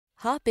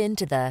Hop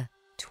into the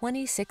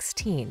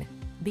 2016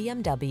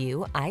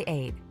 BMW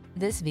i8.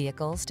 This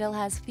vehicle still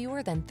has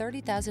fewer than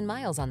 30,000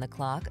 miles on the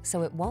clock,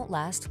 so it won't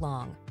last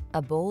long.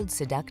 A bold,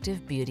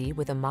 seductive beauty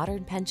with a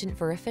modern penchant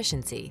for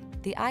efficiency,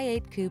 the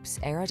i8 Coupe's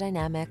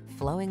aerodynamic,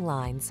 flowing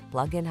lines,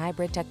 plug-in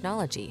hybrid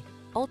technology,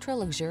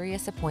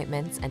 ultra-luxurious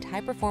appointments, and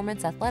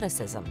high-performance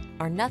athleticism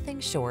are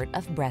nothing short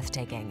of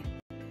breathtaking.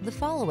 The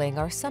following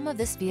are some of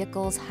this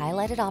vehicle's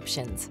highlighted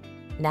options: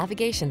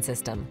 navigation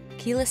system,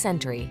 keyless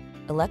entry,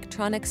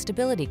 electronic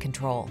stability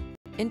control,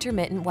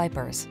 intermittent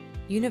wipers,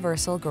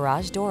 universal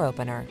garage door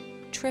opener,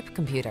 trip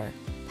computer,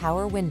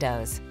 power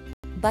windows,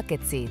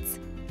 bucket seats,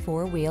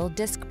 four-wheel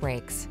disc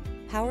brakes,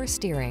 power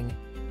steering.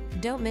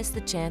 Don't miss the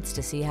chance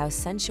to see how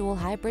sensual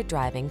hybrid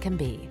driving can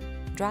be.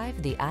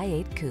 Drive the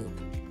i8 Coupe.